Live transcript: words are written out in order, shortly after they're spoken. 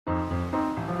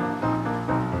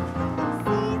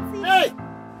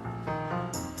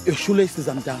Your shoelaces,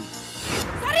 I'm done.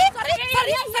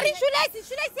 Sorry,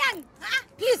 shoelaces, young.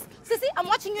 Please, Sissy, I'm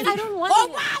watching you now. I don't want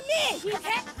it.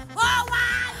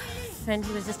 Friend,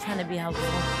 he was just trying to be helpful.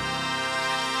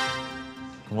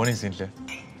 Good morning, Cynthia.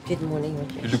 Good morning,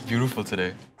 Richard. You look beautiful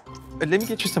today. Let me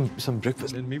get you some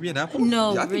breakfast and maybe an apple.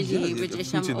 No, yeah, really,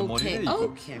 Rajesh, I'm okay.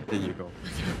 Okay. There you go.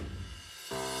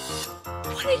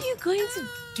 What are you going to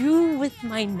do with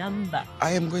my number?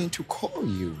 I am going to call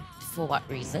you. For what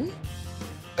reason?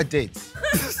 A date.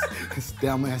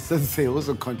 Damn, my sensei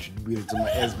also contributed to my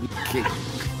SB cake.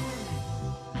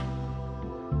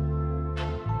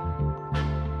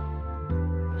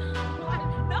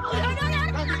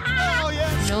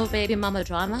 No baby mama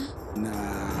drama?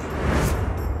 Nah.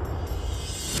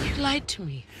 You lied to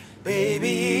me.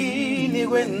 Baby,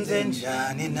 nikwenze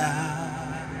njani na?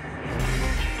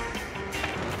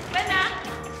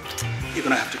 You're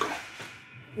gonna have to go.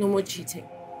 No more cheating.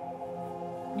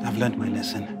 I've learned my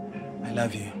lesson. I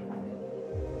love you.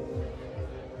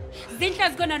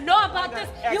 Zinta's gonna know about this.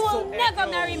 You will never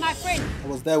marry my friend. I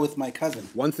was there with my cousin.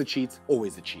 Once a cheat,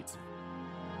 always a cheat.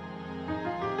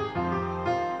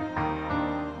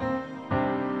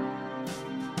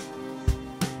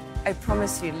 I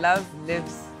promise you, love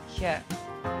lives here.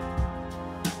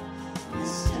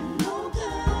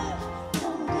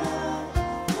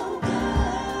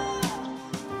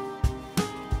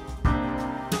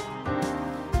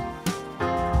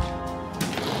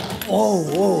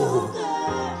 Oh,